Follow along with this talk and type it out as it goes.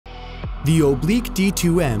The Oblique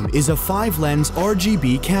D2M is a 5-lens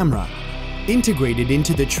RGB camera. Integrated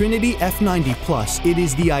into the Trinity F90 Plus, it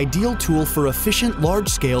is the ideal tool for efficient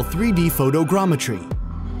large-scale 3D photogrammetry.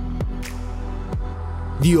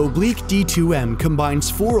 The Oblique D2M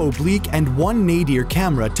combines 4 oblique and 1 nadir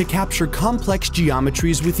camera to capture complex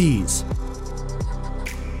geometries with ease.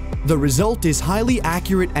 The result is highly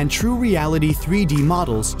accurate and true reality 3D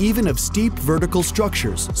models even of steep vertical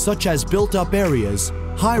structures such as built-up areas,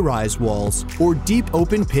 high-rise walls, or deep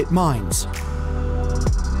open pit mines.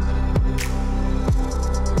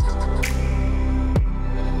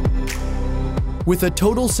 With a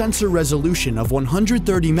total sensor resolution of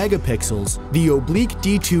 130 megapixels, the Oblique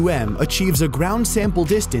D2M achieves a ground sample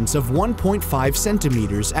distance of 1.5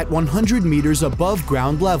 centimeters at 100 meters above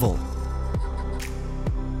ground level.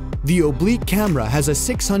 The Oblique camera has a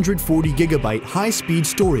 640 gigabyte high-speed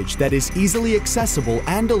storage that is easily accessible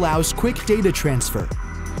and allows quick data transfer.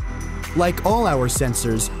 Like all our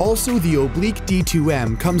sensors, also the Oblique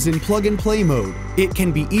D2M comes in plug-and-play mode. It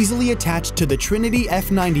can be easily attached to the Trinity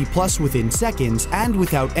F90 Plus within seconds and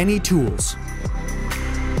without any tools.